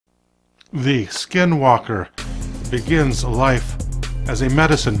The Skinwalker begins life as a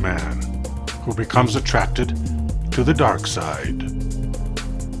medicine man who becomes attracted to the dark side.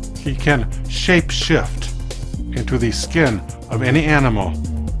 He can shape-shift into the skin of any animal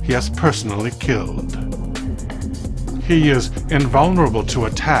he has personally killed. He is invulnerable to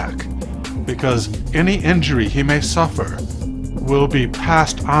attack because any injury he may suffer will be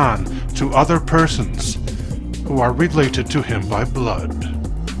passed on to other persons who are related to him by blood.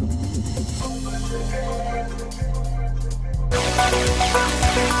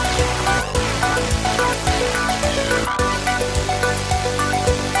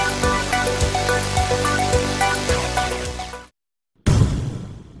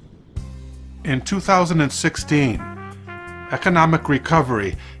 In 2016, economic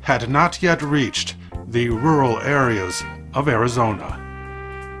recovery had not yet reached the rural areas of Arizona.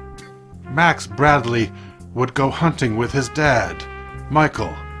 Max Bradley would go hunting with his dad,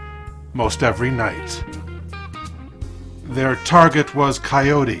 Michael, most every night. Their target was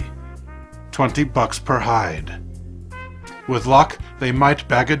coyote, $20 per hide. With luck, they might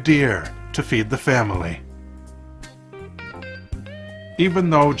bag a deer to feed the family.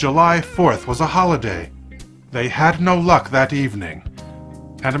 Even though July 4th was a holiday, they had no luck that evening,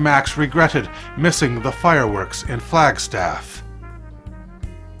 and Max regretted missing the fireworks in Flagstaff.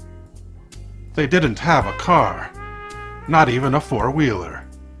 They didn't have a car, not even a four-wheeler.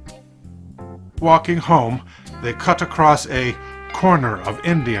 Walking home, they cut across a corner of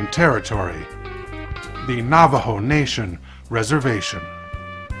Indian territory, the Navajo Nation reservation.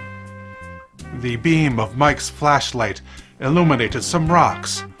 The beam of Mike's flashlight illuminated some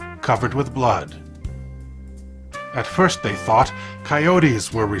rocks covered with blood. At first they thought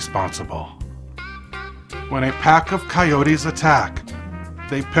coyotes were responsible. When a pack of coyotes attack,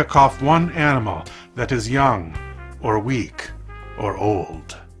 they pick off one animal that is young, or weak, or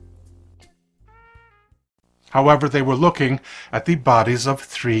old. However, they were looking at the bodies of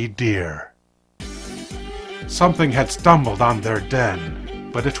 3 deer. Something had stumbled on their den,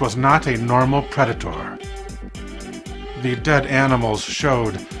 but it was not a normal predator. The dead animals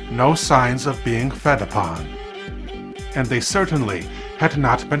showed no signs of being fed upon, and they certainly had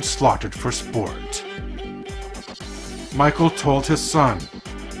not been slaughtered for sport. Michael told his son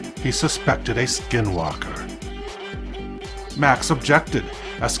he suspected a skinwalker. Max objected.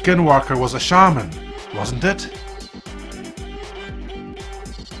 A skinwalker was a shaman, wasn't it?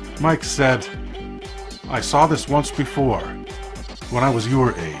 Mike said, "I saw this once before, when I was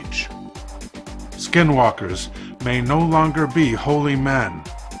your age. Skinwalkers may no longer be holy men,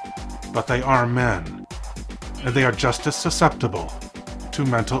 but they are men, and they are just as susceptible to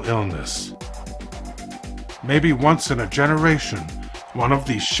mental illness. Maybe once in a generation, one of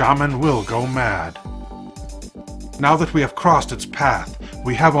these shaman will go mad. Now that we have crossed its path,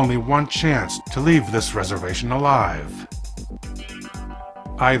 we have only one chance to leave this reservation alive.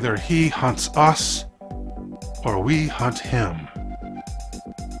 Either he hunts us, or we hunt him."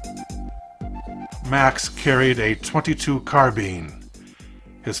 Max carried a .22 carbine.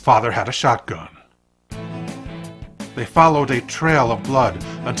 His father had a shotgun. They followed a trail of blood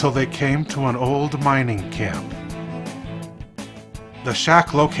until they came to an old mining camp. The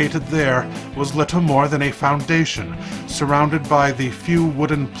shack located there was little more than a foundation, surrounded by the few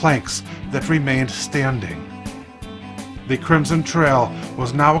wooden planks that remained standing. The Crimson Trail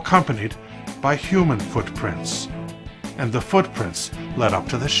was now accompanied by human footprints, and the footprints led up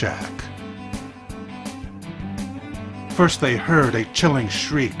to the shack. First they heard a chilling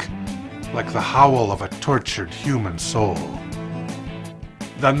shriek, like the howl of a tortured human soul.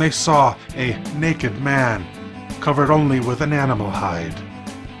 Then they saw a naked man, covered only with an animal hide.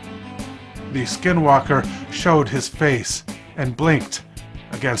 The Skinwalker showed his face and blinked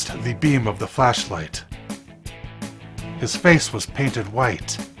against the beam of the flashlight. His face was painted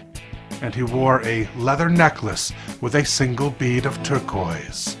white, and he wore a leather necklace with a single bead of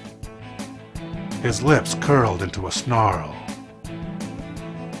turquoise. His lips curled into a snarl.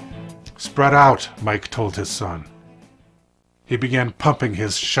 "Spread out," Mike told his son. He began pumping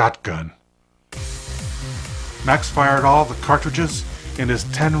his shotgun. Max fired all the cartridges in his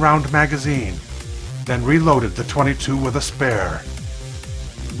 10-round magazine, then reloaded the .22 with a spare.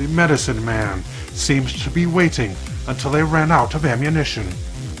 The medicine man seemed to be waiting until they ran out of ammunition.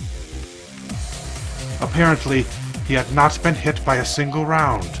 Apparently, he had not been hit by a single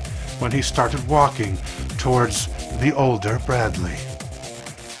round when he started walking towards the older Bradley.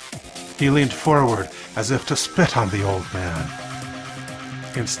 He leaned forward as if to spit on the old man.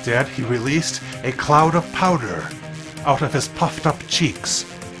 Instead, he released a cloud of powder out of his puffed-up cheeks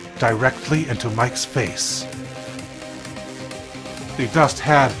directly into Mike's face. The dust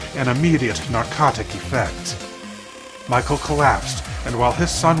had an immediate narcotic effect. Michael collapsed, and while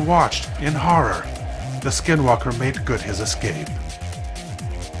his son watched in horror, the Skinwalker made good his escape.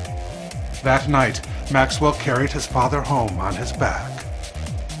 That night, Maxwell carried his father home on his back.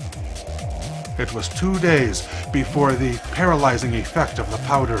 It was 2 days before the paralyzing effect of the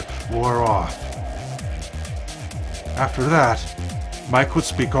powder wore off. After that, Mike would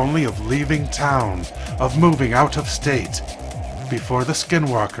speak only of leaving town, of moving out of state, before the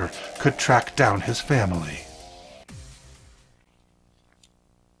Skinwalker could track down his family.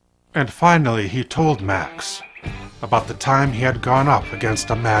 And finally he told Max about the time he had gone up against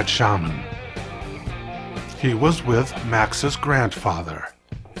a mad shaman. He was with Max's grandfather.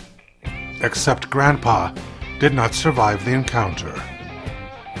 Except Grandpa did not survive the encounter.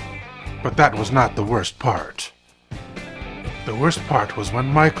 But that was not the worst part. The worst part was when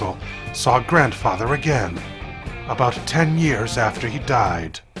Michael saw Grandfather again, about 10 years after he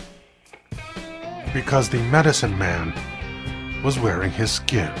died, because the medicine man was wearing his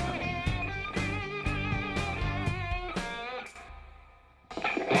skin.